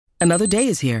Another day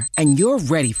is here, and you're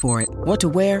ready for it. What to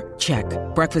wear? Check.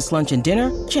 Breakfast, lunch, and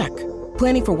dinner? Check.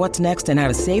 Planning for what's next and how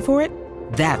to save for it?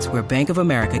 That's where Bank of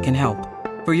America can help.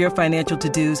 For your financial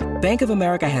to-dos, Bank of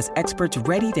America has experts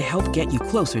ready to help get you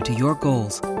closer to your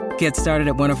goals. Get started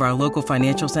at one of our local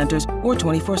financial centers or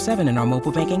 24/7 in our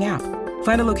mobile banking app.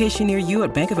 Find a location near you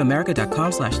at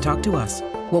bankofamerica.com/talktous.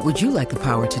 What would you like the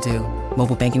power to do?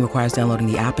 Mobile banking requires downloading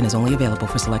the app and is only available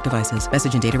for select devices.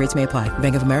 Message and data rates may apply.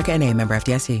 Bank of America N.A., member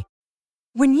FDIC.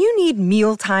 When you need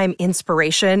mealtime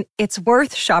inspiration, it's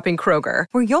worth shopping Kroger,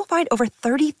 where you'll find over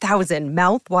 30,000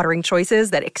 mouth-watering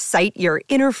choices that excite your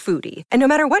inner foodie. And no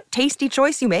matter what tasty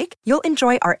choice you make, you'll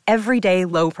enjoy our everyday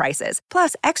low prices,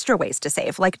 plus extra ways to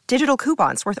save, like digital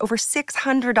coupons worth over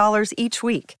 $600 each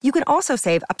week. You can also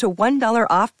save up to $1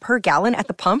 off per gallon at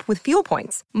the pump with fuel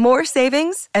points. More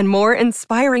savings and more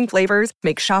inspiring flavors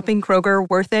make shopping Kroger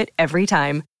worth it every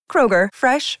time. Kroger,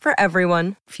 fresh for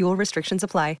everyone. Fuel restrictions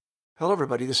apply. Hello,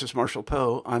 everybody. This is Marshall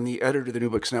Poe. I'm the editor of the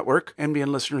New Books Network.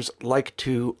 NBN listeners like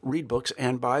to read books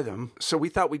and buy them. So we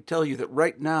thought we'd tell you that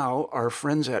right now, our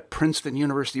friends at Princeton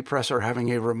University Press are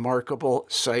having a remarkable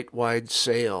site-wide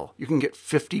sale. You can get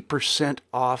 50%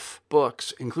 off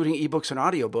books, including ebooks and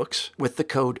audiobooks, with the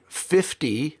code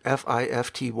 50,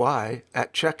 F-I-F-T-Y,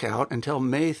 at checkout until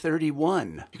May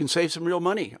 31. You can save some real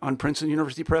money on Princeton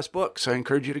University Press books. I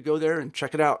encourage you to go there and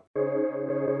check it out.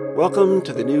 Welcome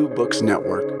to the New Books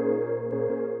Network.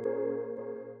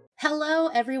 Hello,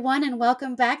 everyone, and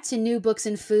welcome back to New Books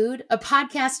and Food, a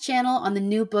podcast channel on the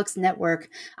New Books Network.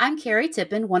 I'm Carrie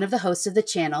Tippin, one of the hosts of the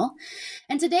channel,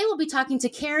 and today we'll be talking to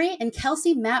Carrie and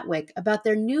Kelsey Matwick about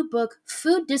their new book,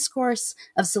 Food Discourse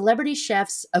of Celebrity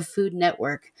Chefs of Food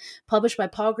Network, published by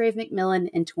Palgrave Macmillan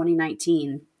in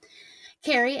 2019.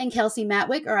 Carrie and Kelsey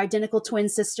Matwick are identical twin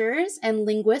sisters and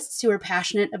linguists who are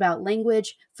passionate about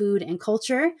language, food, and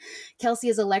culture. Kelsey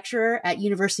is a lecturer at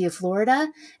University of Florida,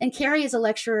 and Carrie is a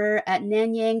lecturer at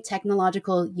Nanyang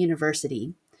Technological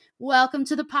University. Welcome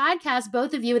to the podcast,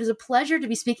 both of you. It is a pleasure to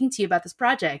be speaking to you about this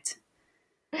project.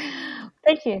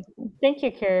 Thank you. Thank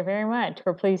you, Carrie, very much.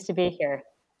 We're pleased to be here.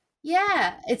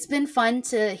 Yeah, it's been fun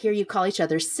to hear you call each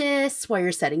other sis while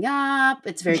you're setting up.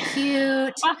 It's very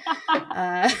cute.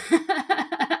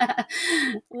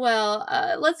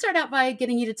 Let's start out by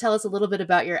getting you to tell us a little bit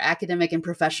about your academic and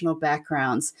professional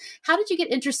backgrounds. How did you get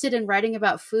interested in writing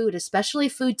about food, especially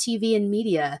food, TV, and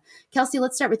media? Kelsey,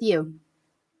 let's start with you.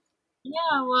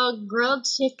 Yeah, well, grilled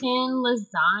chicken,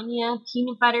 lasagna,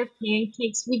 peanut butter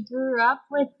pancakes, we grew up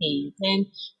with these and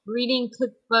reading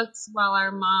cookbooks while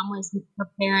our mom was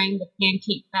preparing the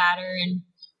pancake batter. And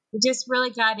we just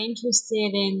really got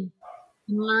interested in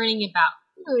learning about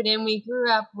food. And we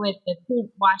grew up with the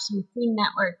Watching Food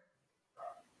Network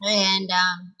and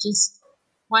just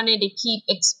wanted to keep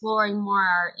exploring more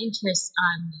our interests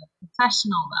on the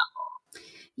professional level.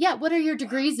 Yeah, what are your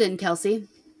degrees in, Kelsey?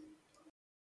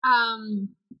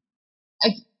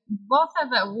 Both of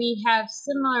it, we have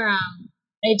similar. I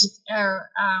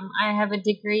have a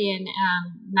degree in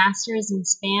master's in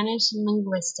Spanish and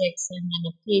linguistics, and then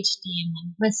a PhD in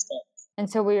linguistics. And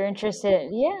so we were interested,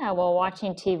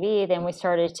 watching TV, then we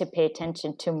started to pay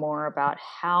attention to more about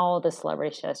how the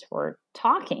celebrity chefs were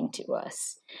talking to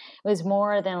us. It was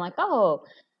more than like,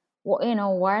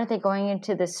 why are they going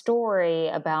into the story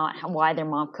about why their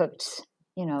mom cooked,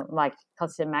 like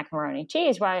Kelsey said, macaroni and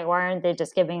cheese? Why aren't they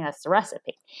just giving us the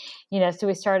recipe? So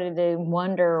we started to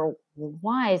wonder,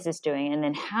 why is this doing? And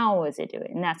then how is it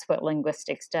doing? And that's what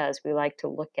linguistics does. We like to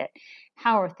look at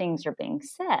how things are being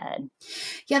said.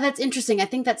 Yeah, that's interesting. I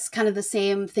think that's kind of the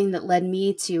same thing that led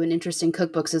me to an interest in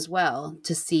cookbooks as well,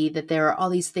 to see that there are all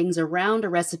these things around a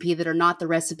recipe that are not the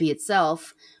recipe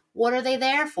itself. What are they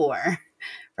there for?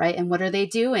 Right? And what are they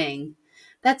doing?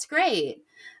 That's great.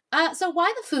 So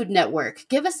why the Food Network?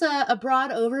 Give us a broad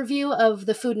overview of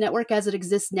the Food Network as it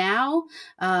exists now,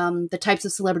 the types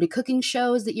of celebrity cooking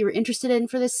shows that you were interested in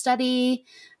for this study.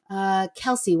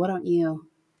 Kelsey, why don't you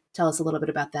tell us a little bit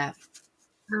about that?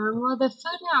 The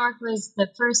Food Network was the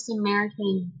first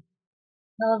American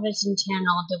television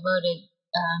channel devoted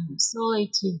solely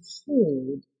to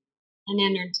food and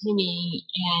entertaining,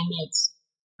 and it's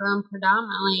grown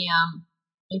predominantly.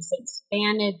 It's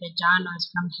expanded the genres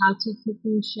from how-to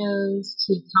cooking shows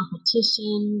to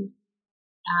competition,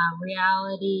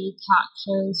 reality, talk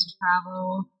shows,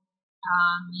 travel,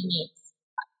 and it's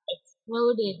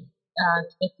exploded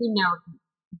the Food Network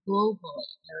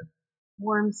globally. There are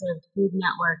forms of Food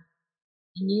Network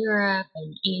in Europe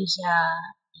and Asia,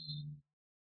 and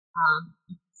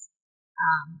it's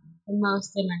the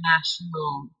most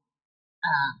international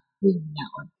Food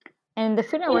Network. And the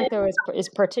Food Network, though, is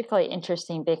particularly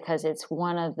interesting because it's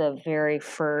one of the very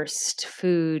first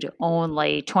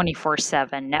food-only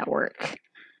 24/7 network.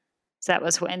 So that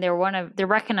was when they're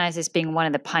recognized as being one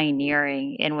of the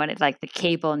pioneering in one of like the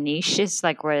cable niches,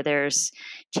 like where there's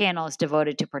channels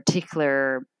devoted to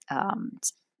particular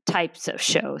types of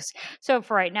shows. So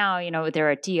for right now,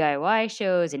 there are DIY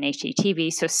shows and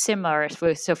HGTV. So similar,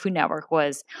 so Food Network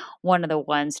was one of the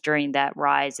ones during that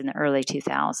rise in the early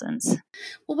 2000s.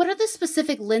 Well, what are the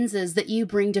specific lenses that you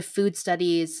bring to food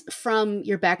studies from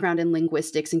your background in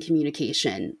linguistics and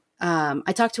communication?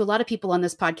 I talk to a lot of people on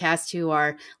this podcast who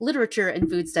are literature and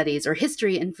food studies, or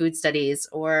history and food studies,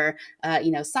 or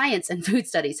science and food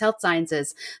studies, health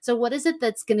sciences. So, what is it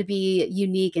that's going to be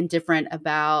unique and different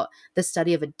about the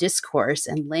study of a discourse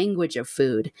and language of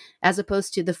food, as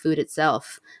opposed to the food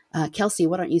itself? Kelsey,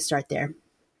 why don't you start there?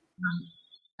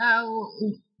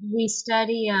 We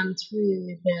study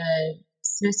through the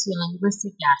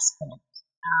sociolinguistic aspect.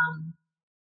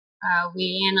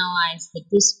 We analyze the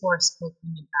discourse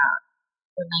spoken about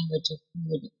the language of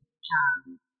food,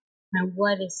 and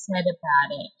what is said about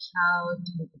it. How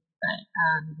do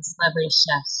the celebrity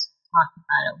chefs talk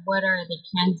about it? What are the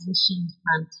transitions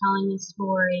from telling a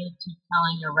story to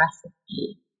telling a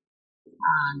recipe?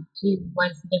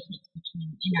 What's the difference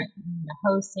between the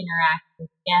host interact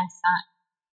with guests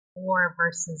or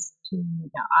versus to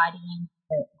the audience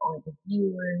or the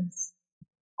viewers?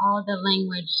 All the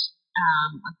language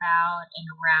about and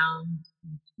around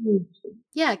food.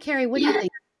 Yeah, Carrie, what do you think is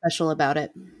special about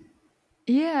it?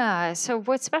 Yeah. So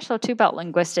what's special too about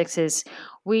linguistics is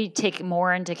we take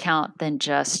more into account than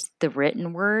just the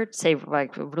written word. Say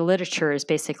like literature is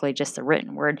basically just the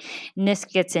written word. And this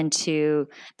gets into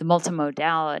the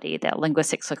multimodality that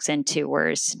linguistics looks into, where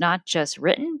it's not just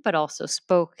written, but also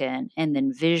spoken and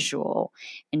then visual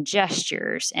and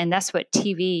gestures. And that's what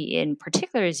TV in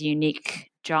particular is a unique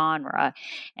genre.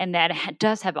 And that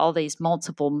does have all these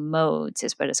multiple modes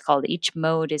is what it's called. Each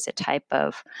mode is a type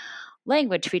of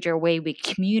language feature, a way we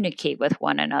communicate with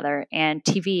one another, and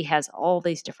TV has all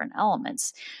these different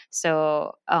elements.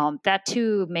 So that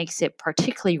too makes it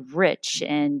particularly rich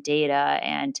in data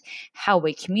and how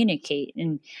we communicate,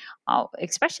 and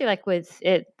especially like with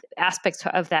it, aspects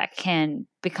of that can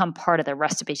become part of the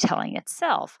recipe telling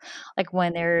itself. Like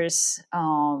when there's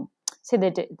say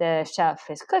the chef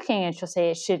is cooking and she'll say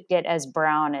it should get as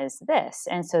brown as this,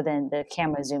 and so then the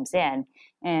camera zooms in,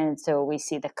 and so we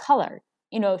see the color.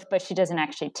 But she doesn't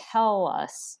actually tell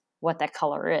us what that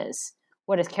color is.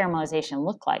 What does caramelization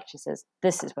look like? She says,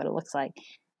 this is what it looks like.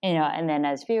 And then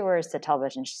as viewers, the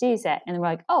television sees that, and we're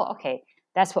like, oh, okay,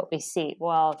 that's what we see.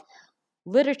 Well,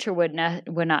 literature would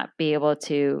not be able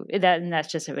to, and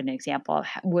that's just an example,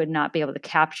 would not be able to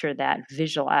capture that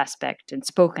visual aspect and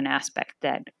spoken aspect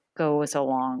that goes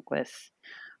along with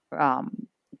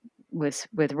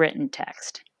written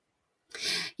text.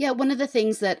 Yeah, one of the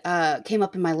things that came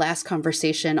up in my last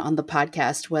conversation on the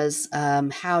podcast was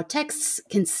how texts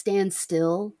can stand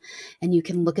still and you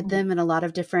can look at them in a lot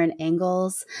of different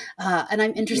angles. And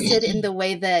I'm interested in the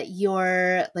way that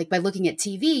you're, like, by looking at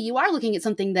TV, you are looking at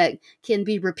something that can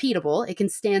be repeatable. It can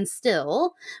stand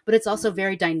still, but it's also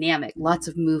very dynamic, lots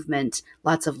of movement,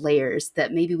 lots of layers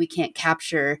that maybe we can't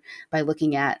capture by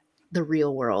looking at the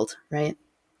real world, right?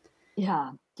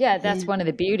 Yeah, that's one of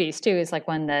the beauties too, is like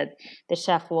when the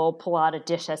chef will pull out a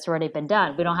dish that's already been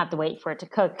done. We don't have to wait for it to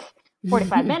cook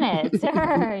 45 minutes.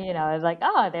 It's like,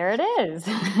 oh, there it is.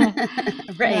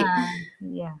 Right.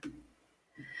 Yeah.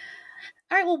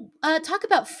 All right, well, talk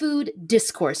about food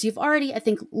discourse. You've already, I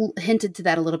think, hinted to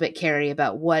that a little bit, Carrie,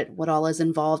 about what all is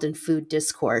involved in food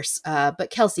discourse. But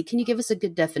Kelsey, can you give us a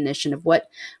good definition of what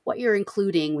you're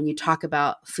including when you talk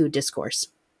about food discourse?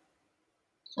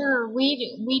 Sure.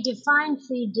 We define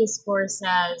food discourse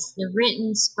as the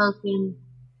written, spoken,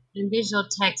 and visual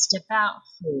text about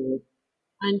food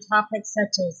on topics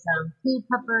such as food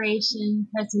preparation,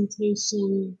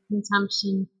 presentation,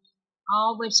 consumption,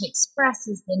 all which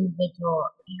expresses the individual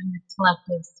and the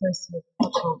collective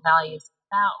socio-cultural values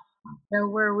about food. So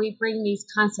where we bring these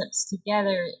concepts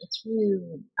together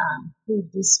through food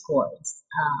discourse.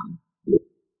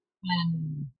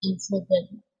 And so that...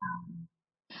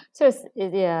 So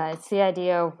it's the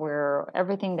idea of where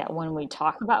everything that when we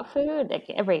talk about food, like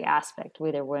every aspect,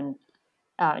 whether when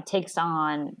it takes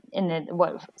on,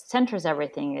 what centers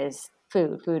everything is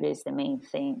food. Food is the main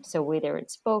thing. So whether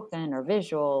it's spoken or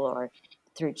visual or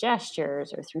through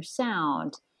gestures or through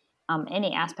sound,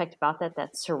 any aspect about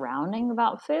that's surrounding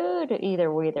about food,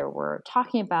 either we're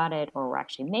talking about it or we're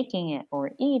actually making it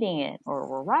or eating it or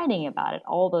we're writing about it,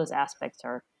 all those aspects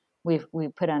are we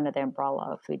put under the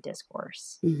umbrella of food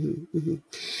discourse. Mm-hmm, mm-hmm.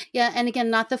 Yeah. And again,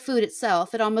 not the food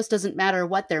itself. It almost doesn't matter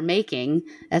what they're making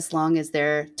as long as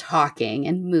they're talking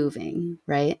and moving,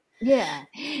 right? Yeah,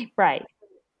 right.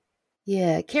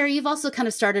 Yeah. Carrie, you've also kind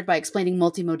of started by explaining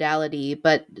multimodality,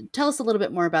 but tell us a little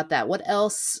bit more about that. What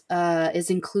else is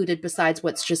included besides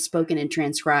what's just spoken and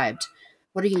transcribed?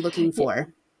 What are you looking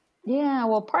for? Yeah,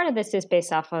 well, part of this is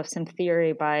based off of some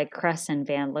theory by Kress and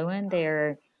Van Leeuwen.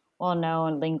 They're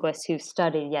well-known linguists who've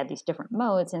studied, these different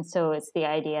modes. And so it's the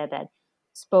idea that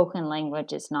spoken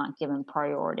language is not given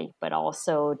priority, but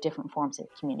also different forms of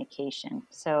communication.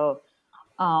 So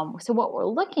what we're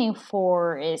looking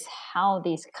for is how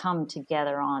these come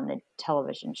together on the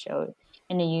television show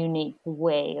in a unique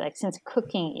way. Like, since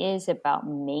cooking is about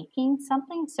making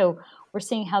something, so we're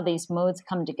seeing how these modes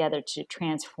come together to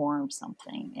transform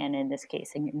something, and in this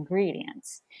case,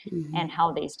 ingredients, and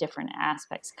how these different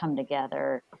aspects come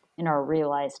together and are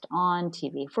realized on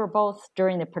TV for both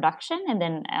during the production and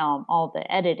then all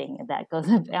the editing that goes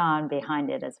on behind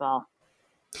it as well.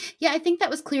 Yeah, I think that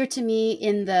was clear to me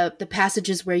in the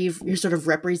passages where you're sort of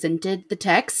represented the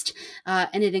text,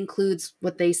 and it includes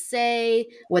what they say,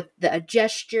 what a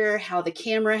gesture, how the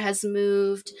camera has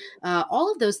moved. All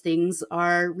of those things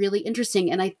are really interesting,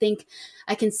 and I think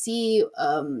I can see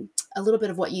a little bit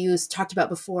of what you talked about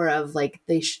before, of like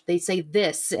they say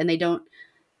this and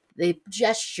they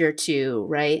gesture to,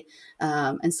 right?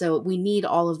 And so we need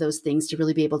all of those things to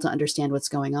really be able to understand what's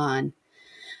going on.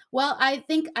 Well, I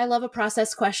think I love a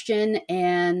process question,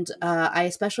 and I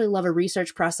especially love a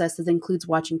research process that includes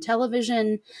watching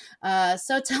television.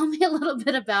 So tell me a little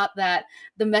bit about that,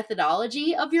 the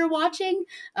methodology of your watching.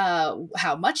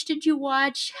 How much did you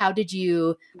watch? How did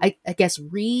you, I guess,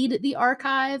 read the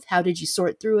archive? How did you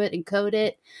sort through it and code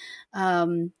it?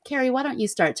 Carrie, why don't you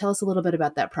start? Tell us a little bit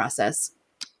about that process.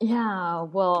 Yeah,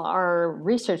 well, our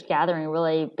research gathering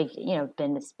really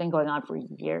it's been going on for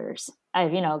years.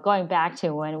 Going back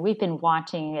to when we've been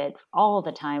watching it all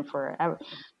the time forever.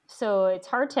 So it's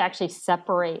hard to actually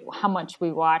separate how much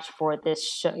we watch for this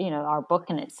show, our book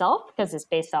in itself, because it's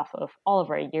based off of all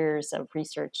of our years of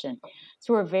research. And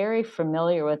so we're very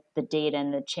familiar with the data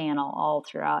and the channel all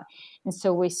throughout. And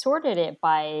so we sorted it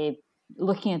by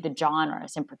looking at the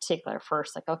genres in particular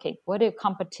first, like, okay, what do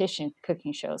competition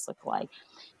cooking shows look like?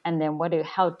 And then what do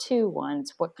how-to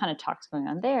ones, what kind of talk's going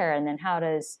on there? And then how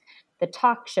does the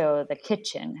talk show, the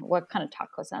kitchen, what kind of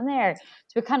talk goes on there?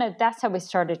 So that's how we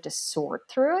started to sort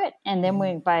through it. And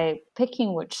then by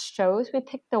picking which shows, we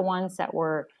picked the ones that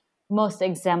were most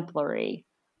exemplary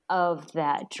of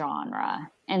that genre.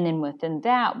 And then within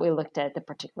that, we looked at the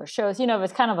particular shows. It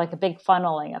was kind of like a big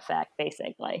funneling effect,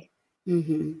 basically.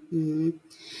 Mm-hmm, mm-hmm.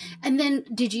 And then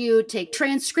did you take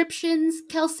transcriptions,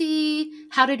 Kelsey?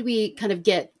 How did we kind of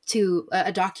get to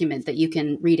a document that you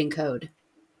can read and code?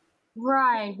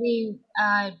 Right. We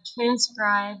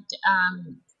transcribed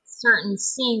certain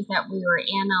scenes that we were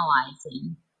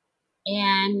analyzing.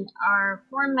 And our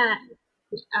format,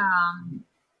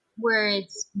 where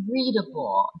it's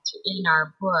readable in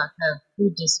our book of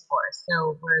food discourse.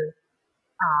 So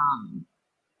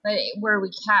where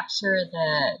we capture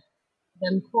the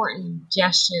important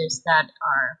gestures that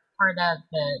are part of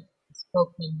the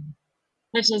spoken,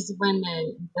 such as when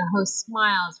the host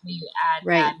smiles, we add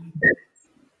that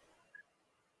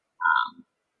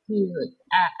to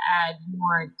add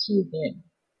more to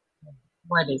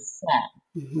what is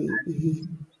said. Mm-hmm,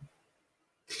 mm-hmm.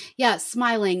 Yeah,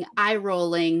 smiling, eye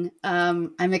rolling.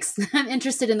 I'm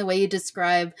interested in the way you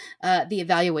describe the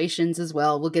evaluations as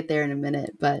well. We'll get there in a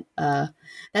minute, but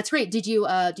that's great. Do you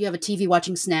have a TV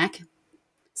watching snack?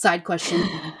 Side question,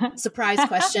 surprise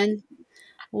question.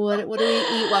 What do we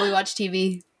eat while we watch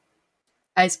TV?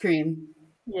 Ice cream.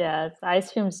 Yes,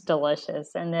 ice cream's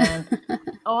delicious. And then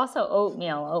also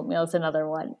oatmeal. Oatmeal's another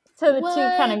one. So the two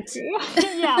kind of,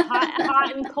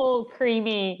 hot and cold,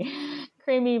 creamy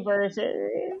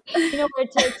version.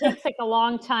 It takes like a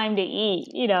long time to eat,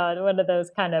 one of those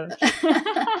kind of.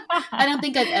 I don't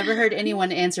think I've ever heard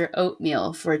anyone answer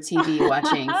oatmeal for TV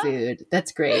watching food.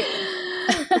 That's great.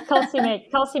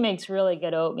 Kelsey makes really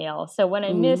good oatmeal. So when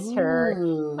I miss her,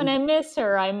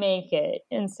 I make it,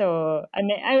 and so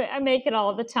I make it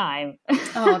all the time.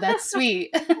 Oh, that's sweet.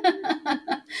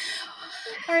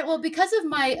 All right. Well, because of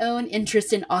my own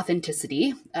interest in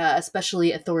authenticity,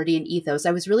 especially authority and ethos,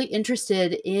 I was really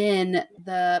interested in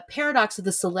the paradox of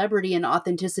the celebrity and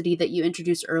authenticity that you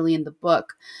introduced early in the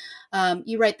book.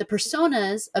 You write, the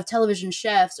personas of television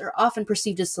chefs are often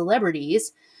perceived as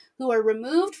celebrities who are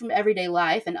removed from everyday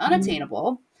life and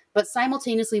unattainable, but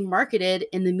simultaneously marketed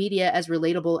in the media as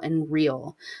relatable and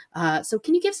real. So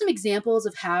can you give some examples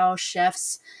of how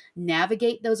chefs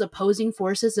navigate those opposing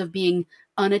forces of being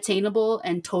unattainable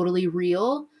and totally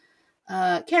real?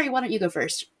 Carrie, why don't you go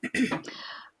first?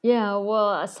 Yeah,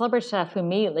 well, a celebrity chef who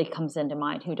immediately comes into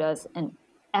mind who does an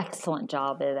excellent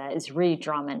job of that is Ree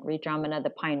Drummond. Ree Drummond of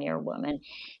the Pioneer Woman.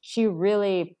 She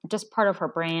really, just part of her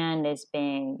brand is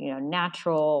being,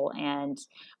 natural. And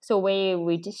so the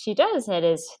way she does it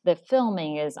is the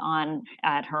filming is on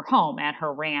at her home, at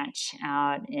her ranch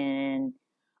out in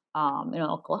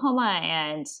Oklahoma,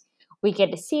 and we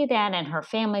get to see that, and her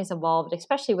family's involved,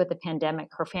 especially with the pandemic.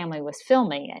 Her family was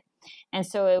filming it, and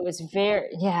so it was very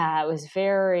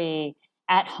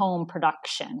at home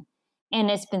production,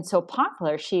 and it's been so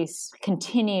popular. She's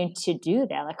continued to do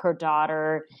that, like her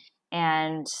daughter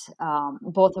and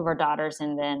both of her daughters,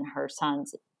 and then her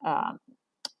sons.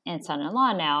 And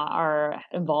son-in-law now are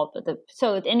involved with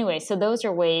so anyway, so those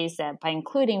are ways that by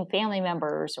including family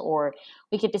members, or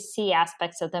we get to see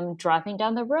aspects of them driving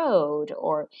down the road,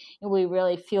 or we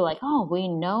really feel like, oh, we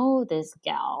know this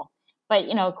gal. But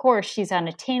of course she's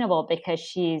unattainable because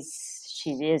she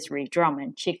is Ree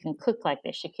Drummond. She can cook like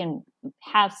this. She can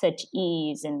have such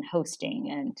ease in hosting,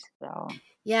 and so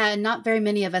Yeah, and not very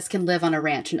many of us can live on a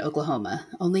ranch in Oklahoma.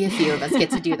 Only a few of us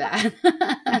get to do that.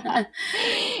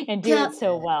 and do it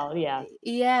so well. Yeah.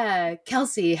 Yeah.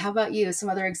 Kelsey, how about you? Some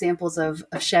other examples of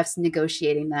chefs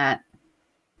negotiating that?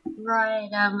 Right.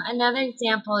 Another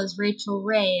example is Rachel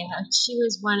Ray. She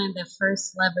was one of the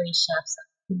first celebrity chefs on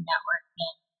the Food Network.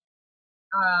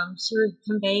 She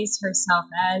conveys herself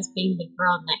as being the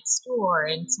girl next door,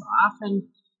 and so often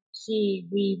she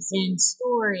weaves in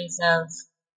stories of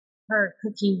her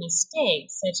cooking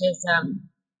mistakes, such as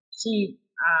she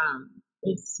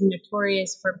is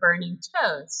notorious for burning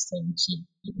toast, and she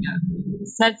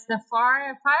sets the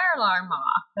fire alarm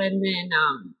off, and then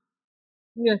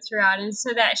throughout, and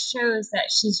so that shows that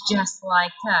she's just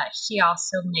like us. She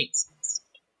also makes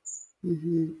mistakes.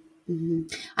 Mm-hmm. Mm-hmm.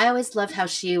 I always loved how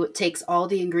she takes all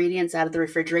the ingredients out of the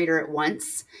refrigerator at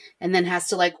once and then has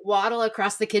to waddle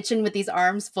across the kitchen with these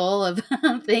arms full of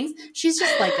things. She's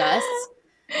just like us.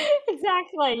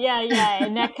 Exactly. Yeah.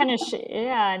 And that kind of,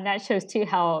 and that shows too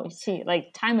how she,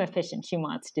 time efficient she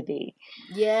wants to be.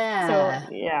 Yeah.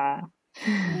 So, yeah.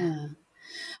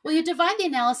 Well, you divide the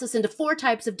analysis into 4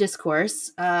 types of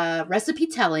discourse: recipe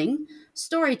telling,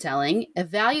 storytelling,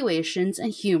 evaluations,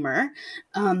 and humor.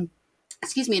 And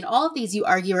all of these, you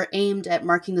argue, are aimed at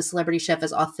marking the celebrity chef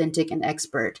as authentic and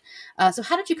expert. So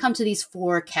how did you come to these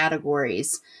 4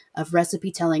 categories of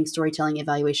recipe telling, storytelling,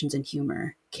 evaluations, and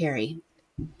humor? Carrie?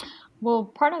 Well,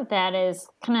 part of that is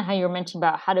kind of how you were mentioning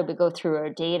about how do we go through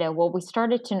our data. Well, we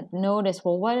started to notice,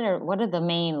 well, what are the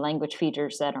main language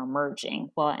features that are merging?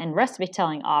 Well, and recipe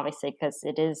telling, obviously, because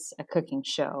it is a cooking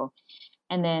show.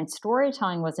 And then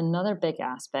storytelling was another big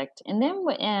aspect. And then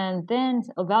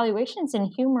evaluations and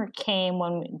humor came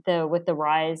with the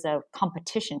rise of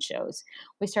competition shows.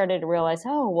 We started to realize,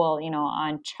 oh, well,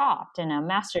 on Chopped and on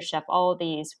MasterChef, all of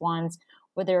these ones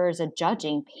where there is a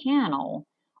judging panel,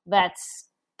 that's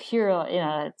pure,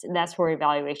 that's where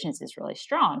evaluations is really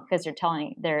strong, because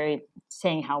they're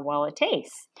saying how well it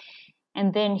tastes.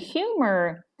 And then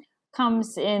humor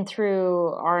comes in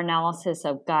through our analysis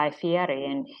of Guy Fieri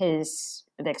and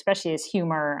especially his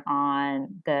humor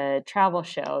on the travel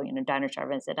show, Diners,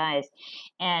 Drive-Ins, and Dives.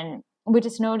 And we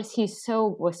just noticed he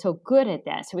was so good at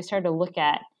that. So we started to look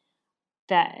at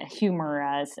that humor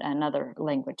as another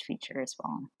language feature as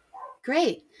well.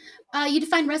 Great. You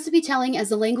define recipe telling as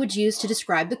the language used to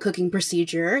describe the cooking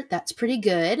procedure. That's pretty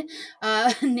good.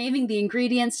 Naming the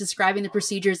ingredients, describing the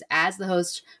procedures as the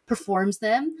host performs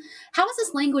them. How does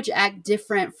this language act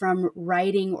different from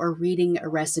writing or reading a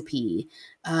recipe?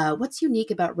 What's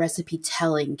unique about recipe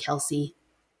telling, Kelsey?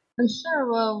 For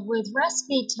sure. Well, with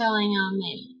recipe telling,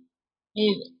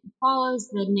 it follows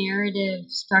the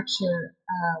narrative structure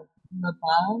of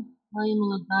LaBeouf. William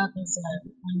LaBeouf is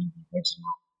one of the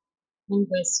original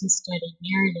linguists who studied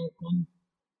narrative,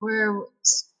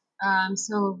 and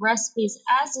so recipes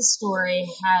as a story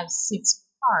have 6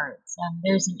 parts.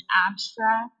 There's an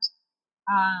abstract,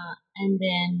 and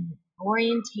then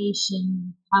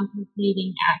orientation,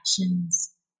 complicating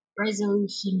actions,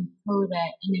 resolution,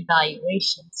 coda, and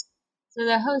evaluations. So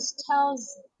the host tells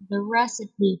the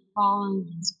recipe following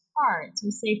these parts.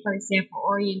 We say, for example,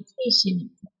 orientation,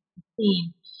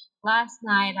 theme. Last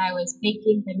night I was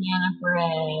baking banana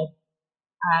bread.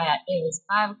 It was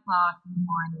 5 o'clock in the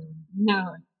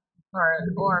morning,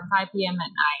 or 5 p.m. at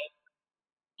night.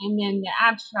 And then the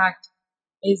abstract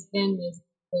is then the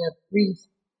brief,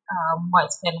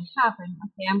 what's going to happen.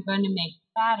 Okay, I'm going to make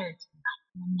batter tonight.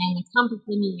 And then the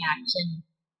complicating action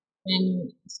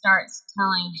then starts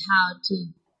telling how to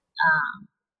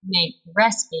make the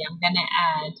recipe. I'm going to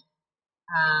add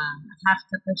a half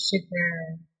cup of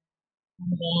sugar,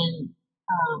 and then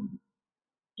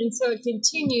and so it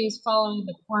continues following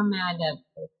the format of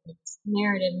its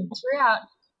narrative. And throughout,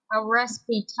 how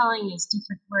recipe telling is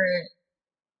different, where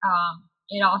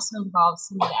it also involves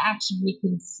some of the action. We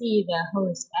can see the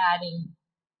host adding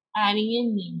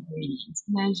in the ingredients,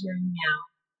 measuring out,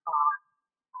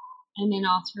 and then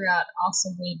all throughout also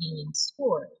weaving in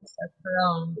stories of her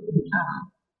own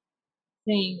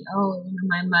saying, "Oh,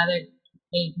 my mother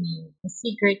gave me the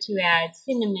secret to add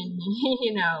cinnamon,"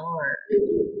 or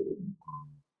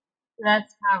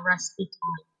that's how recipe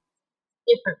telling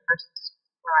is different versus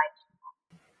variety.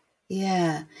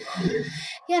 Yeah.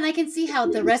 Yeah, and I can see how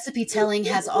the recipe telling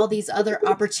has all these other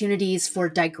opportunities for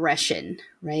digression,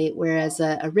 right? Whereas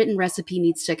a written recipe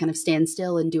needs to kind of stand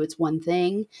still and do its one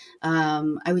thing.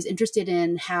 I was interested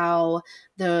in how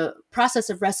the process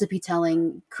of recipe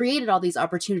telling created all these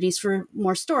opportunities for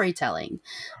more storytelling.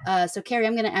 So, Carrie,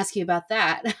 I'm going to ask you about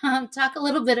that. Talk a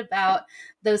little bit about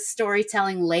those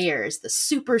storytelling layers, the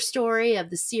super story of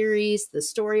the series, the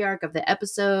story arc of the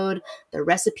episode, the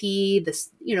recipe,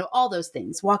 all those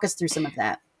things. Walk us through some of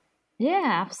that.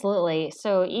 Yeah, absolutely.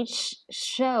 So each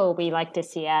show we like to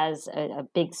see as a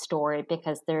big story,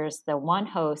 because there's the one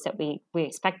host that we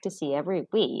expect to see every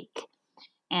week.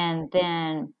 And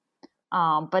then,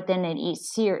 but then in each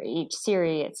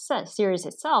series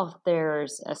itself,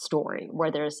 there's a story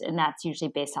and that's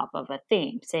usually based off of a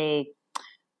theme. Say,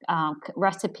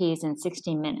 recipes in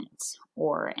 60 minutes,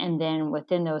 and then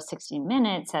within those 60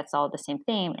 minutes, that's all the same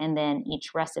theme. And then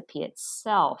each recipe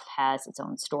itself has its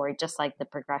own story, just like the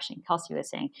progression Kelsey was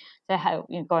saying. So how,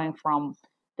 going from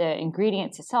the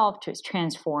ingredients itself to its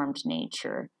transformed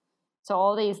nature. So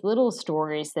all these little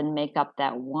stories then make up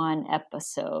that one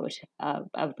episode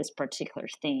of this particular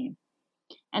theme.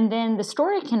 And then the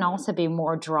story can also be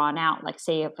more drawn out, like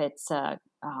say if it's a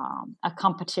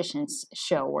competition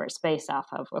show where it's based off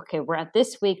of, okay, we're at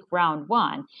this week round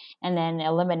 1, and then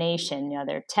elimination,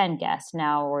 there are 10 guests,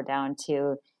 now we're down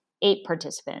to 8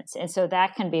 participants, and so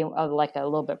that can be like a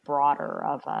little bit broader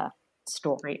of a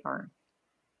story arc.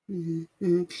 Mm-hmm.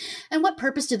 Mm-hmm. And what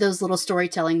purpose do those little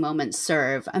storytelling moments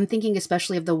serve? I'm thinking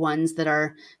especially of the ones that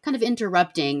are kind of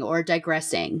interrupting or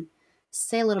digressing.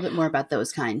 Say a little bit more about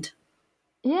those kind.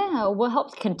 Yeah, well, it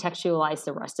helps contextualize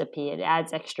the recipe. It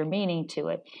adds extra meaning to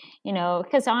it,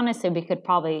 because honestly, we could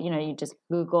probably, you just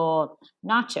Google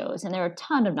nachos and there are a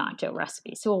ton of nacho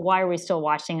recipes. So why are we still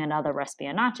watching another recipe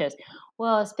on nachos?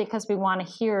 Well, it's because we want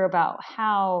to hear about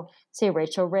how, say,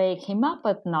 Rachel Ray came up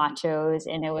with nachos,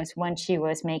 and it was when she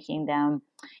was making them,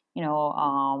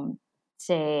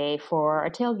 say, for a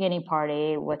tailgating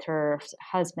party with her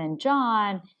husband,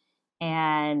 John,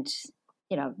 and,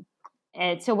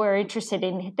 and so we're interested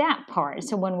in that part.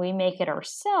 So when we make it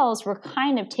ourselves, we're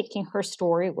kind of taking her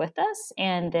story with us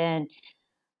and then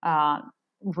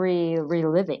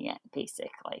reliving it,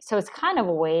 basically. So it's kind of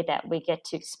a way that we get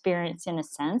to experience, in a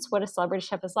sense, what a celebrity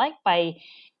chef is like by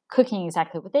cooking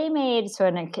exactly what they made. So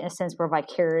in a sense, we're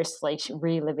vicariously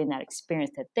reliving that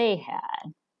experience that they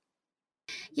had.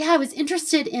 Yeah, I was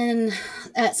interested in,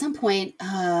 at some point,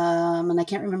 and I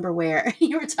can't remember where,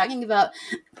 you were talking about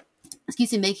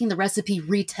making the recipe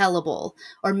retellable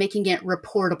or making it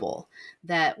reportable.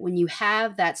 That when you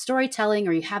have that storytelling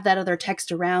or you have that other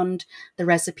text around the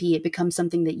recipe, it becomes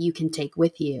something that you can take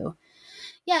with you.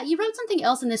 Yeah, you wrote something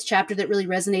else in this chapter that really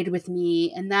resonated with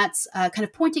me, and that's kind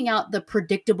of pointing out the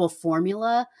predictable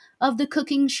formula of the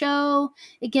cooking show.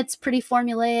 It gets pretty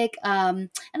formulaic,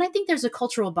 and I think there's a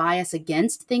cultural bias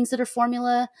against things that are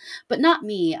formula, but not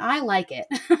me. I like it.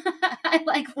 I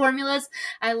like formulas.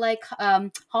 I like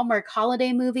Hallmark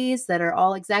holiday movies that are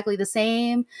all exactly the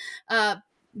same.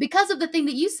 Because of the thing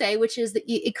that you say, which is that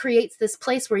it creates this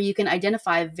place where you can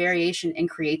identify variation and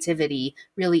creativity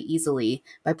really easily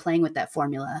by playing with that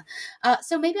formula.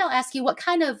 So maybe I'll ask you, what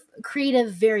kind of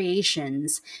creative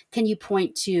variations can you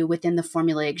point to within the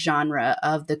formulaic genre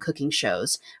of the cooking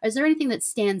shows? Is there anything that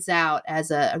stands out as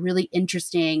a really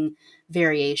interesting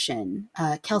variation?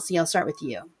 Kelsey, I'll start with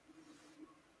you.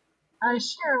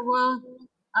 Sure. Well,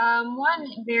 one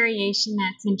variation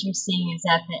that's interesting is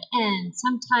at the end.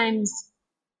 Sometimes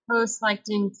hosts like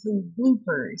to include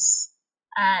bloopers.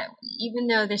 Even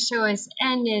though the show has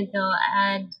ended, they'll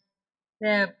add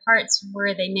the parts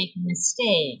where they make a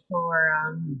mistake,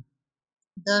 or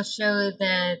they'll show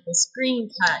the screen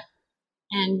cut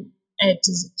and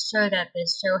to show that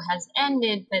the show has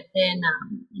ended, but then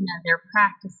they're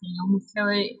practicing almost.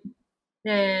 So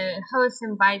the host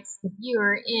invites the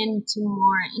viewer into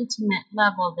more intimate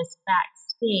level, this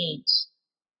backstage,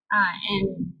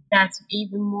 and that's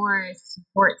even more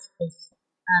supports this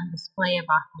display of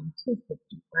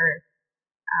authenticity, where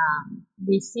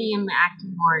we see him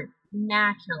acting more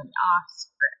naturally off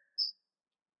script.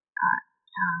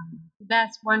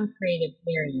 That's one creative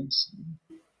variation.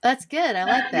 That's good. I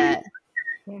like that.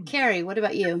 Yeah. Carrie, what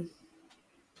about you?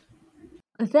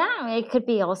 That it could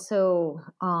be also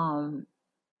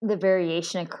the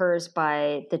variation occurs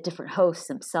by the different hosts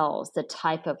themselves, the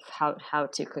type of how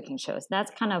to cooking shows. That's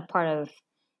kind of part of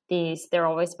these. They're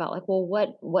always about like, well,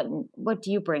 what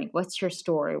do you bring? What's your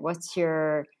story? What's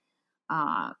your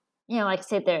like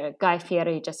say the Guy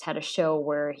Fieri just had a show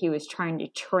where he was trying to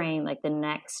train like the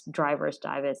next drivers,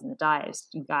 divers, and the dives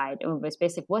guide. It was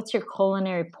basically, what's your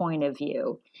culinary point of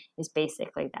view? Is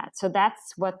basically that. So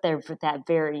that's what that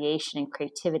variation and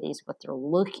creativity is what they're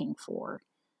looking for.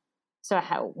 So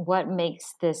what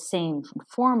makes this same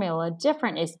formula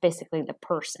different is basically the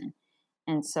person.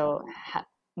 And so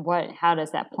how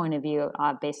does that point of view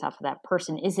based off of that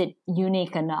person, is it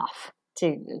unique enough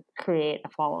to create a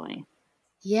following?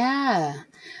 Yeah.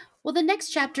 Well, the next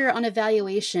chapter on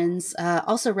evaluations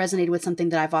also resonated with something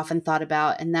that I've often thought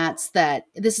about, and that's that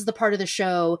this is the part of the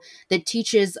show that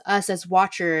teaches us as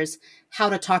watchers how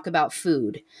to talk about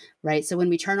food, right? So when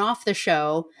we turn off the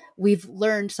show, we've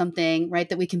learned something, right,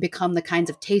 that we can become the kinds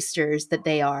of tasters that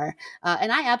they are.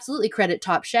 And I absolutely credit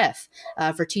Top Chef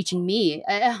for teaching me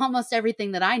almost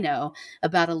everything that I know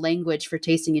about a language for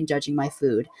tasting and judging my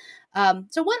food.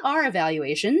 So what are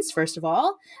evaluations, first of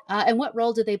all, and what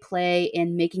role do they play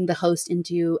in making the host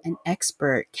into an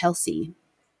expert? Kelsey?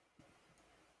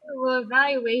 Well,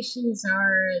 evaluations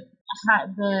are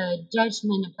the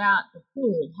judgment about the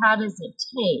food. How does it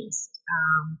taste?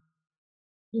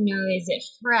 Is it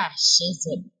fresh? Is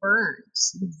it burnt?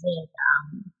 Is it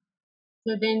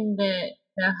so then the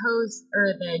host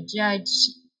or the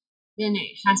judge then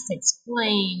it has to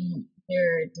explain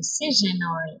their decision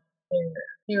or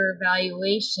their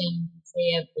evaluation,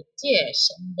 say, of the dish,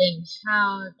 and then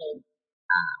how they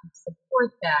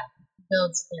support that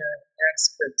builds their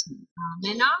expertise.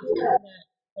 And often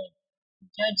the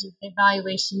judge's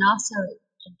evaluation also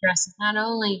addresses not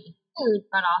only the food,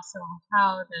 but also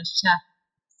how the chef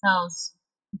cells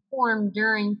perform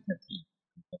during cooking.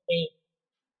 If they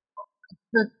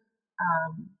cook,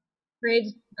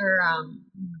 create, or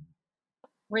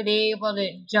were they able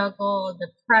to juggle the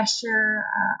pressure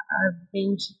of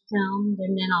being filmed,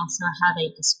 and then also how they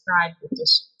describe the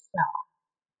dish itself?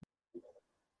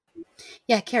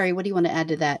 Yeah, Carrie, what do you want to add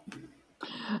to that?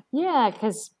 Yeah,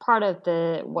 because part of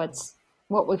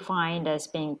what we find as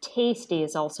being tasty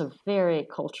is also very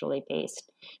culturally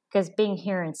based. Because being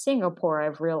here in Singapore,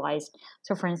 I've realized,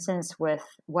 so for instance, with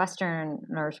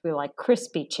Westerners, we like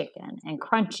crispy chicken and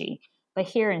crunchy. But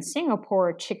here in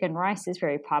Singapore, chicken rice is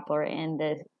very popular, and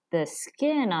the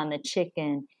skin on the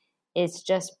chicken is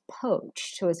just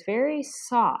poached. So it's very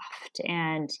soft.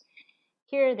 And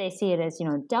here they see it as,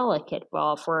 delicate.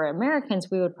 Well, for Americans,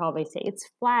 we would probably say it's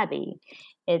flabby.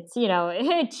 It's,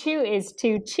 is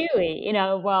too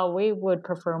chewy. Well, we would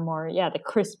prefer more, the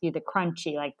crispy, the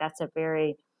crunchy. Like that's a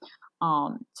very,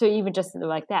 so even just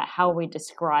like that, how we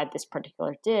describe this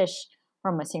particular dish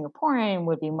from a Singaporean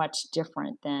would be much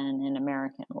different than an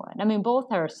American would. I mean,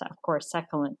 both are, of course,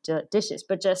 succulent dishes,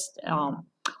 but just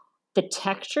the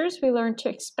textures we learn to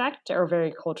expect are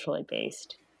very culturally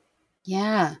based.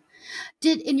 Yeah.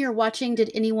 Did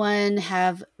anyone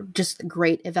have just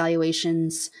great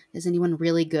evaluations? Is anyone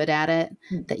really good at it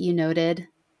that you noted?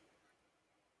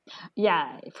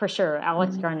 Yeah, for sure.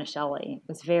 Alex Garnaschelli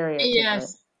was very articulate.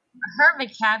 Yes, her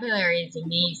vocabulary is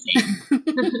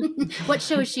amazing. What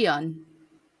show is she on?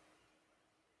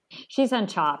 She's on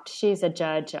Chopped. She's a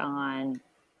judge on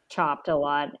Chopped a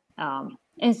lot.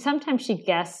 And sometimes she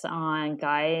guests on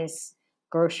Guy's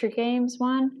Grocery Games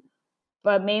one.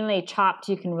 But mainly Chopped,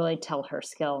 you can really tell her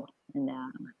skill in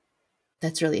that.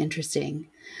 That's really interesting.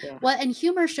 Yeah. Well, and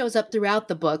humor shows up throughout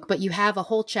the book, but you have a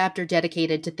whole chapter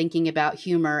dedicated to thinking about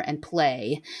humor and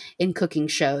play in cooking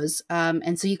shows.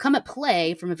 And so you come at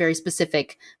play from a very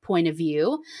specific point of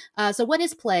view. So what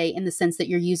is play in the sense that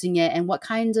you're using it, and what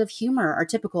kinds of humor are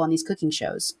typical on these cooking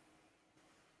shows?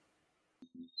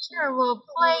 Sure. Well,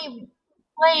 play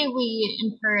we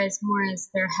infer as more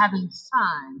as they're having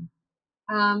fun.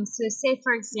 So say,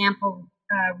 for example,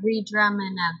 Ree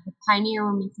Drummond of the Pioneer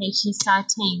Woman say she's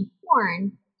sauteing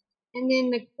corn, and then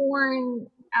the corn,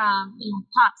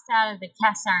 pops out of the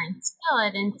cast iron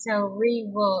skillet, and so Ree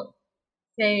will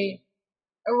say,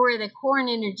 or where the corn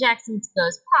interjects and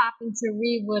goes pop, and so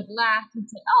we would laugh and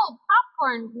say, "Oh,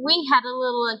 popcorn! We had a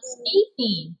little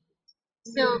escapee."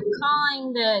 So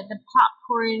calling the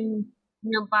popcorn,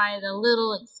 by the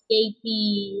little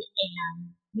escapee, and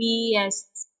we as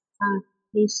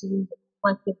personification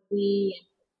collectively, and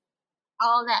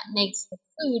all that makes the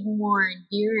food more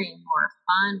endearing, more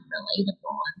fun,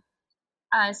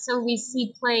 relatable. So we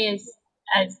see play as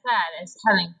that, as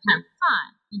having kind of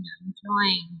fun,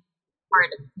 enjoying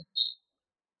part of it.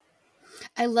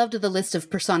 I loved the list of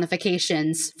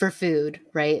personifications for food,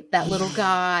 right? That little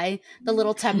guy, the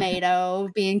little tomato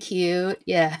being cute.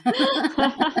 Yeah.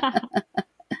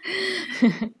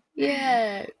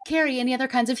 Yeah. Carrie, any other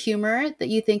kinds of humor that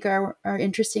you think are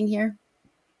interesting here?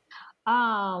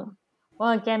 Well,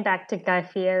 again, back to Guy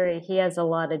Fieri, he has a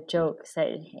lot of jokes,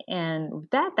 and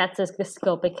that's a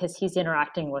skill because he's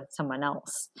interacting with someone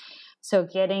else. So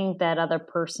getting that other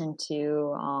person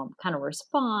to kind of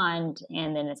respond,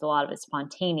 and then it's a lot of it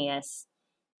spontaneous.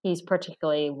 He's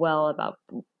particularly well about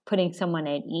putting someone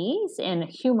at ease, and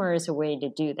humor is a way to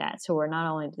do that. So we're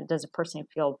not only does a person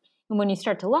feel, and when you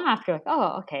start to laugh, you're like,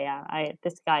 oh, okay,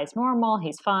 this guy is normal,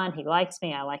 he's fun, he likes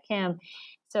me, I like him.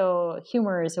 So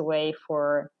humor is a way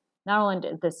for not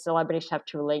only the celebrity chef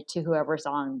to relate to whoever's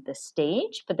on the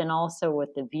stage, but then also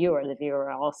with the viewer. The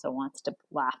viewer also wants to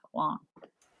laugh along.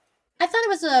 I thought it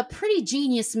was a pretty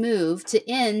genius move to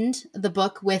end the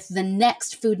book with the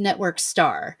next Food Network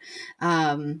star.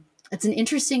 It's an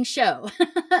interesting show.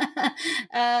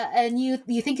 And you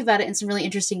think about it in some really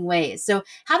interesting ways. So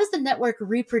how does the network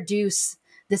reproduce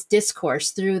this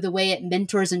discourse through the way it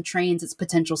mentors and trains its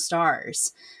potential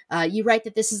stars? You write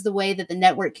that this is the way that the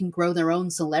network can grow their own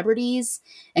celebrities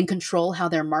and control how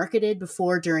they're marketed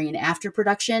before, during, and after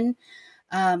production.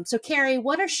 So, Carrie,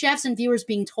 what are chefs and viewers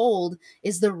being told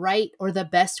is the right or the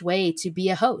best way to be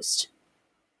a host?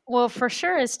 Well, for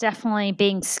sure, it's definitely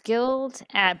being skilled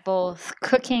at both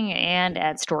cooking and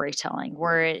at storytelling,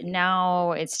 where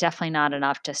now it's definitely not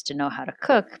enough just to know how to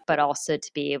cook, but also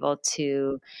to be able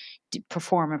to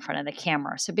perform in front of the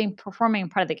camera. So performing in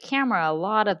front of the camera, a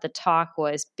lot of the talk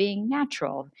was being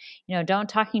natural. Don't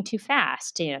talking too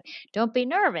fast. Don't be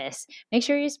nervous. Make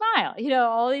sure you smile.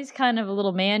 All these kind of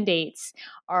little mandates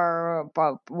are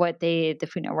what the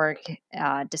Food Network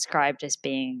described as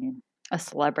being a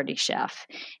celebrity chef.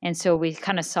 And so we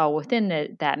kind of saw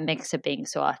within that mix of being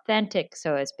so authentic,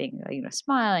 so as being,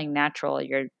 smiling, natural,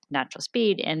 your natural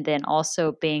speed, and then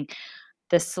also being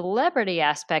the celebrity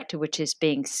aspect, which is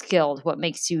being skilled, what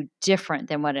makes you different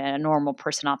than what a normal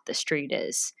person off the street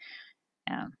is.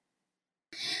 Yeah.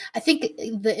 I think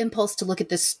the impulse to look at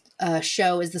this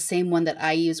show is the same one that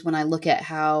I use when I look at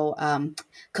how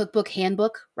cookbook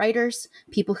handbook writers,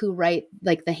 people who write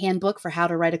like the handbook for how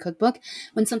to write a cookbook,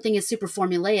 when something is super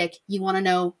formulaic, you want to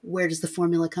know, where does the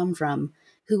formula come from?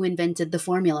 Who invented the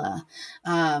formula?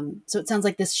 So it sounds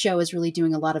like this show is really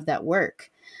doing a lot of that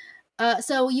work.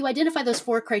 So you identify those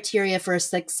 4 criteria for a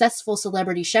successful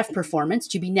celebrity chef performance: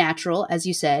 to be natural, as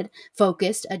you said,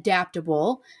 focused,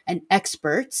 adaptable, and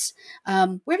experts.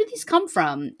 Where did these come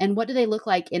from, and what do they look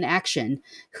like in action?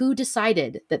 Who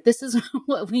decided that this is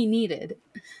what we needed?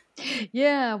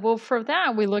 Yeah, well, for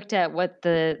that, we looked at what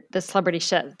the celebrity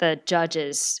chef, the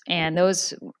judges, and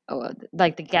those,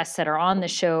 like the guests that are on the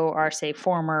show are, say,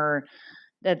 former,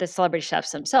 the celebrity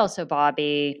chefs themselves. So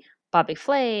Bobby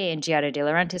Flay and Giada De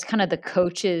Laurentiis, kind of the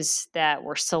coaches that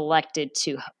were selected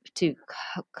to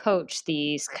coach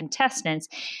these contestants.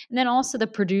 And then also the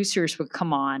producers would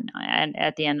come on, and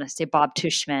at the end, let's say Bob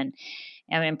Tushman.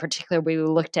 And in particular, we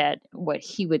looked at what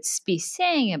he would be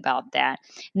saying about that.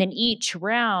 And then each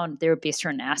round, there would be a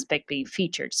certain aspect being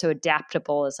featured. So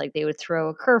adaptable is like they would throw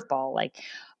a curveball, like,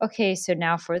 okay, so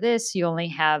now for this, you only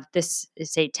have this,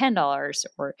 say, $10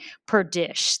 or per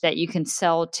dish that you can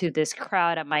sell to this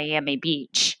crowd at Miami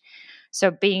Beach. So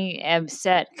being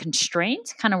set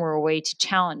constraints kind of were a way to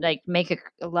challenge, like make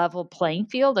a level playing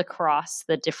field across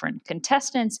the different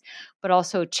contestants, but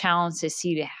also challenge to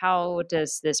see how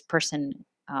does this person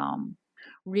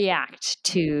react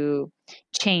to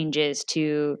changes,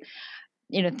 to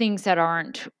things that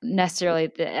aren't necessarily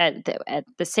at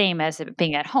the same as it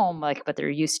being at home, like but they're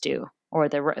used to, or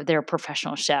they're a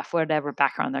professional chef, whatever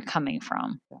background they're coming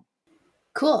from.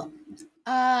 Cool.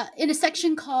 In a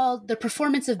section called The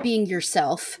Performance of Being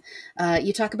Yourself,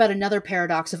 you talk about another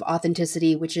paradox of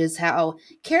authenticity, which is how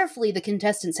carefully the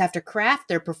contestants have to craft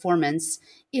their performance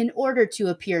in order to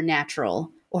appear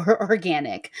natural or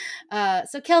organic.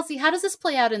 So Kelsey, how does this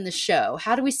play out in the show?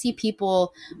 How do we see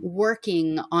people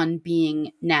working on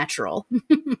being natural?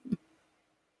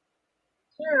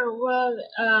 Sure. Well,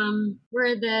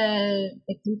 where the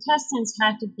contestants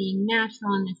have to be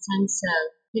natural in the sense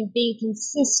of being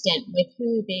consistent with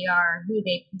who they are, who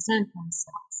they present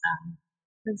themselves.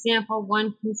 For example,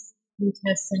 one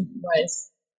contestant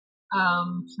was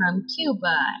from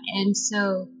Cuba, and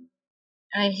so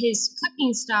his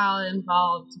cooking style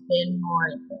involved then more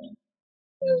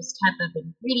those type of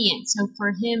ingredients. So for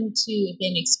him to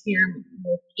then experiment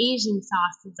with Asian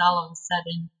sauces, all of a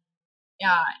sudden,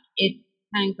 it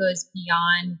kind of goes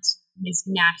beyond his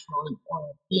natural and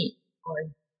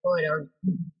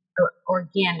or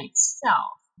organic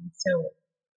self. And so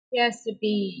he has to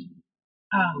be,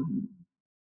 um,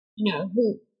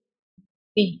 who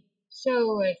be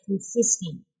show a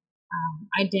consistent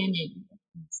identity.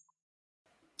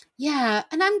 Yeah,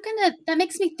 and that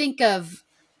makes me think of,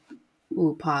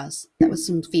 ooh, pause. That was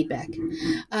some feedback.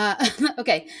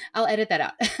 Okay, I'll edit that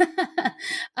out.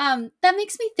 That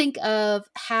makes me think of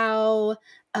uh,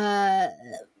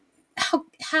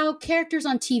 how characters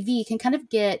on TV can kind of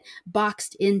get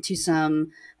boxed into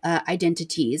some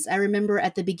identities. I remember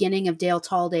at the beginning of Dale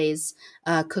Talday's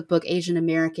cookbook, Asian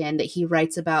American, that he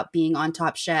writes about being on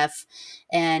Top Chef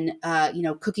and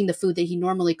cooking the food that he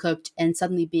normally cooked and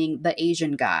suddenly being the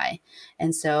Asian guy.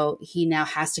 And so he now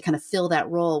has to kind of fill that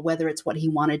role, whether it's what he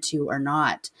wanted to or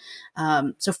not.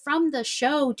 So from the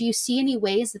show, do you see any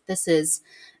ways that this is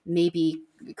maybe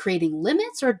creating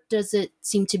limits, or does it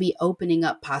seem to be opening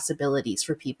up possibilities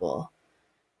for people?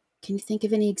 Can you think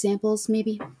of any examples,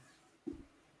 maybe?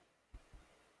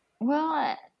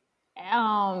 Well,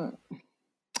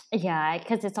 yeah,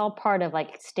 because it's all part of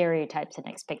like stereotypes and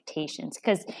expectations.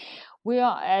 Because we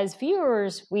all, as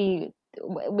viewers, we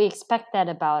expect that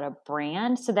about a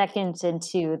brand. So that gets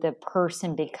into the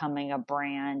person becoming a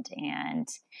brand and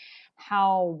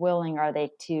how willing are they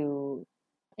to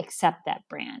accept that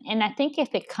brand. And I think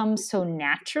if it comes so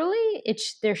naturally,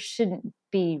 there shouldn't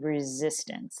be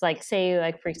resistance. Like say,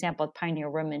 like for example, Pioneer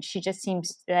Woman, she just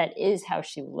seems that is how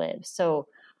she lives. So,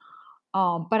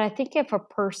 but I think if a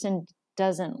person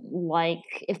doesn't like,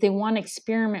 if they want to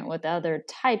experiment with other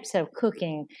types of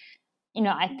cooking,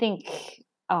 I think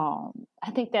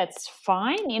that's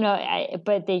fine,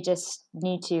 but they just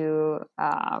need to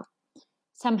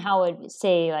somehow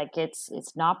say like it's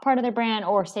not part of their brand,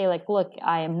 or say like, look,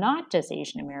 I am not just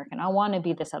Asian American, I want to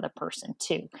be this other person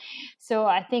too. So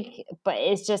I think, but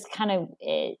it's just kind of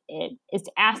it's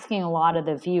asking a lot of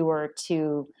the viewer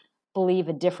to believe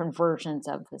in different versions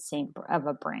of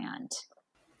a brand.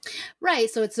 Right.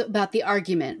 So it's about the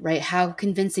argument, right? How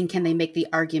convincing can they make the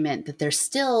argument that they're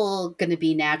still going to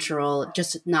be natural,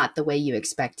 just not the way you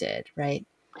expected, right?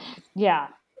 Yeah.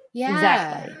 Yeah.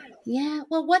 Exactly. Yeah.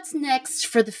 Well, what's next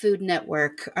for the Food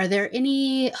Network? Are there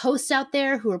any hosts out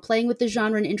there who are playing with the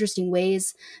genre in interesting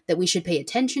ways that we should pay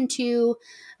attention to?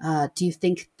 Do you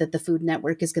think that the Food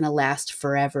Network is going to last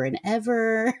forever and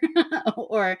ever?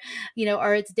 Or,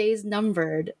 are its days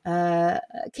numbered?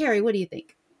 Carrie, what do you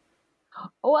think?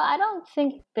 Well, I don't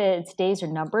think that its days are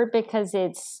numbered because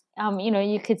it's,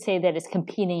 you could say that it's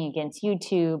competing against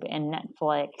YouTube and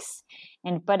Netflix.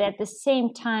 But at the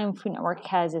same time, Food Network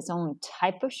has its own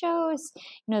type of shows,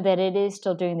 that it is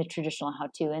still doing the traditional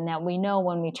how-to, and that we know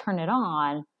when we turn it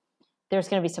on, there's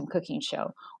going to be some cooking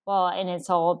show. Well, and it's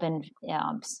all been,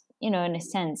 in a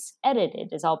sense,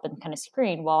 edited. It's all been kind of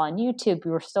screened. While on YouTube, we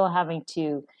were still having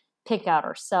to pick out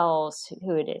ourselves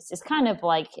who it is. It's kind of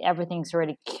like everything's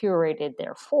already curated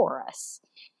there for us.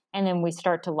 And then we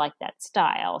start to like that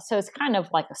style. So it's kind of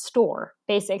like a store,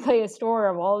 basically a store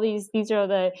of all these are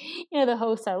the, the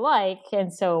hosts I like.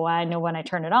 And so I know when I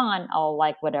turn it on, I'll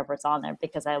like whatever's on there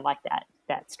because I like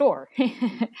that store.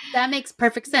 That makes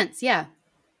perfect sense. Yeah.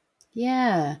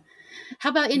 Yeah. How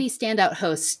about any standout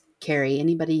hosts, Carrie?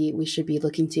 Anybody we should be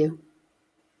looking to?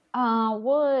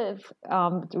 Well,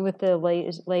 with the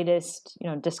latest,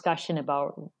 discussion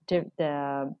about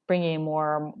the bringing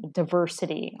more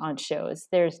diversity on shows,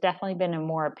 there's definitely been a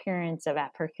more appearance of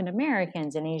African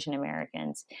Americans and Asian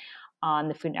Americans on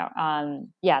the Food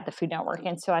the Food Network,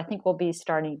 and so I think we'll be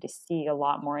starting to see a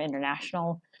lot more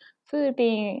international food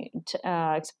being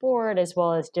explored, as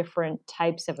well as different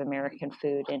types of American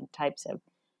food and types of,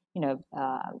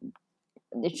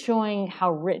 it's showing how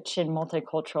rich and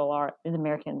multicultural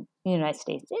the United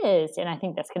States is. And I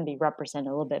think that's going to be represented a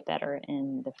little bit better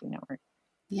in the Food Network.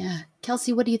 Yeah.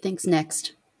 Kelsey, what do you think's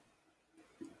next?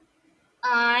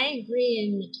 I agree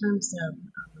in terms of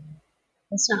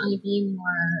there certainly being more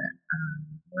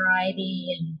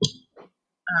variety and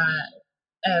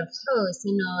of hosts,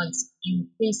 it's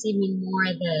increase even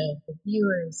more the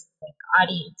viewers, the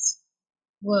audience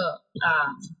will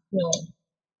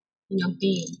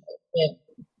be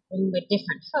the and with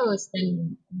different hosts,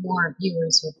 then more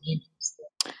viewers would be interested.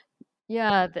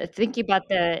 Yeah, thinking about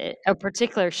a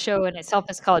particular show in itself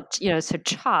is called, so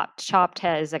Chopped. Chopped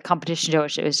has a competition show,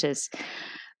 which was just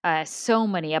so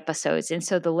many episodes. And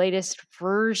so the latest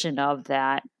version of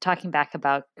that, talking back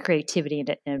about creativity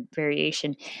and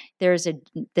variation, there's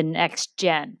the next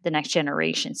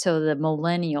generation, so the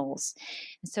millennials.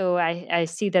 So I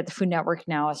see that the Food Network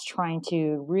now is trying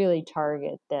to really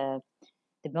target the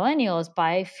millennials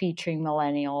by featuring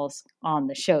millennials on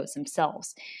the shows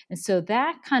themselves. And so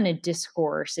that kind of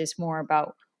discourse is more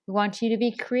about, we want you to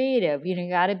be creative, you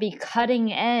got to be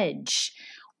cutting edge,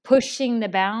 pushing the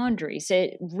boundaries,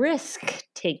 risk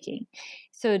taking.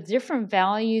 So different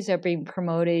values are being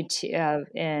promoted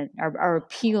and are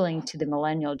appealing to the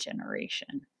millennial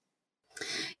generation.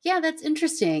 Yeah, that's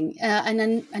interesting. And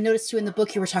then I noticed too in the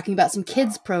book you were talking about some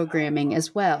kids programming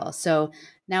as well. So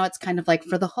now it's kind of like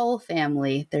for the whole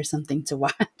family, there's something to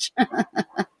watch.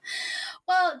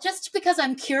 Well, just because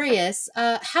I'm curious,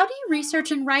 how do you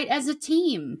research and write as a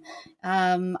team?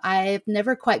 I've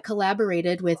never quite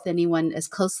collaborated with anyone as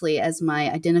closely as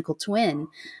my identical twin,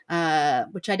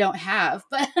 which I don't have.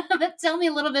 But tell me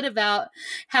a little bit about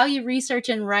how you research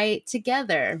and write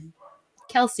together.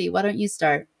 Kelsey, why don't you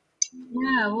start?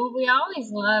 Yeah, well, we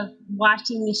always love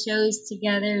watching the shows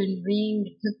together and reading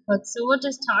the cookbooks. So we'll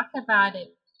just talk about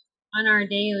it on our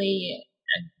daily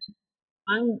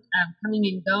coming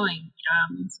and going.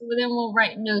 So then we'll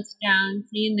write notes down,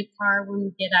 say in the car when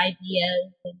we get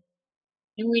ideas,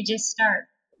 and we just start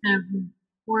kind of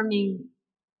forming,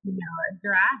 a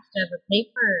draft of a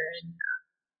paper and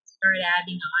start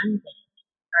adding on things,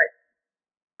 start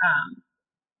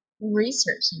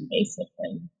researching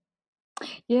basically.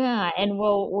 Yeah, and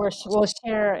we'll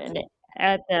share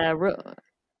at the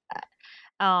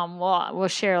we'll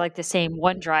share like the same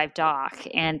OneDrive doc,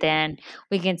 and then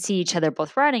we can see each other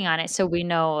both writing on it. So we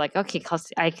know, like, okay,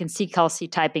 Kelsey, I can see Kelsey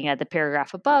typing at the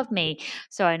paragraph above me.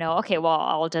 So I know, okay, well,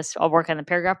 I'll work on the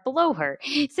paragraph below her.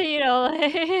 So,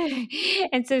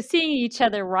 and so seeing each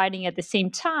other writing at the same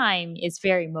time is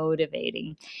very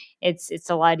motivating.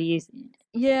 It's a lot easier.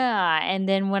 Yeah, and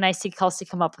then when I see Kelsey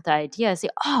come up with the idea, I say,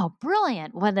 "Oh,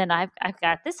 brilliant!" Well, then I've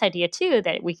got this idea too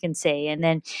that we can say, and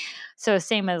then so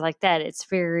same as like that. It's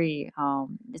very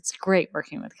it's great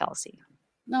working with Kelsey.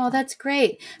 Oh, that's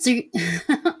great. So,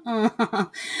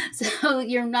 so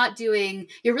you're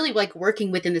really like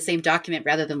working within the same document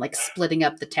rather than like splitting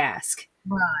up the task.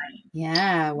 Right.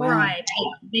 Yeah. Wow. Right.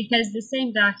 Because the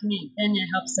same document, then it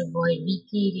helps avoid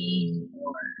repeating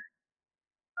or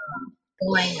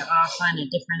going off on a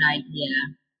different idea.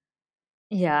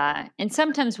 Yeah, and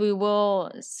sometimes we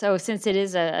will. So since it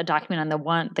is a document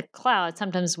on the cloud,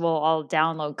 sometimes we'll all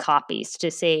download copies to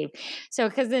save. So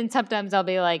because then sometimes I'll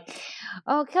be like,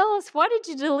 "Oh, Kellis, why did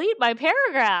you delete my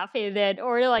paragraph?" And then,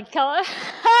 or like Kellis,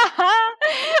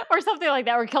 or something like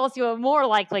that. Or Kelsey will, more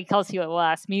likely Kelsey will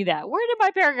ask me that. Where did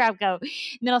my paragraph go? And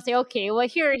then I'll say, "Okay, well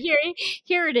here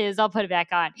it is. I'll put it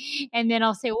back on." And then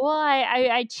I'll say, "Well,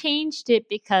 I changed it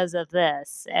because of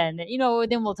this," and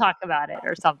then we'll talk about it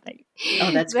or something.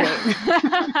 Oh, that's great.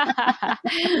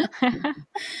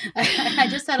 I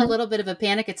just had a little bit of a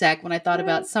panic attack when I thought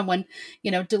about someone,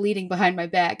 deleting behind my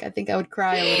back. I think I would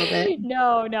cry a little bit.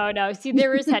 No. See,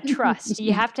 there is that trust.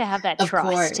 You have to have that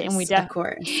trust. Course, and we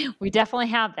definitely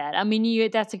have that. I mean,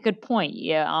 that's a good point.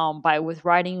 Yeah. With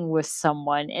writing with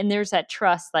someone, and there's that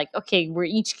trust, like, okay, we're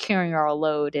each carrying our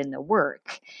load in the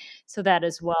work. So that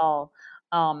as well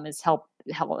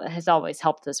has always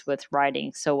helped us with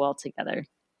writing so well together.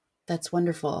 That's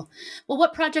wonderful. Well,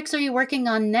 what projects are you working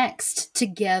on next?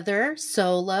 Together,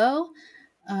 solo?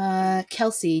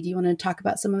 Kelsey, do you want to talk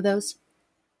about some of those?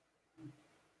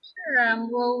 Sure.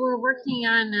 Well, we're working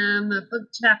on a book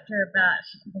chapter about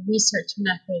the research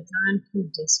methods on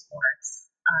food discourse,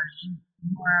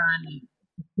 more on the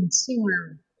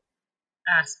consumer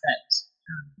aspect.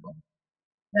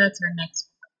 That's our next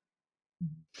book.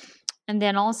 And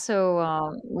then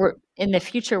also, in the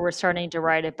future, we're starting to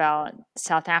write about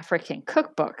South African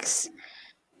cookbooks.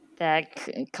 That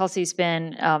Kelsey's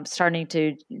been starting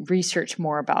to research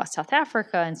more about South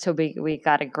Africa, and so we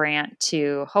got a grant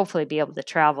to hopefully be able to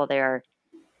travel there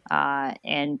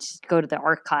and go to the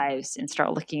archives and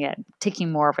start looking at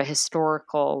taking more of a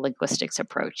historical linguistics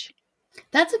approach.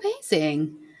 That's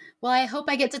amazing. Well, I hope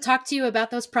I get to talk to you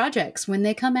about those projects when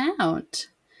they come out.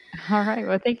 All right.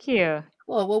 Well, thank you.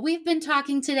 Well, we've been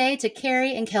talking today to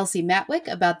Carrie and Kelsey Matwick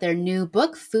about their new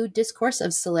book, Food Discourse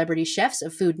of Celebrity Chefs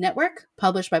of Food Network,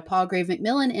 published by Palgrave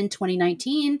Macmillan in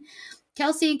 2019.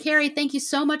 Kelsey and Carrie, thank you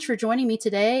so much for joining me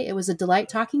today. It was a delight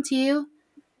talking to you.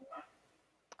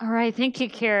 All right. Thank you,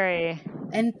 Carrie.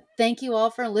 And thank you all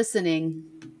for listening.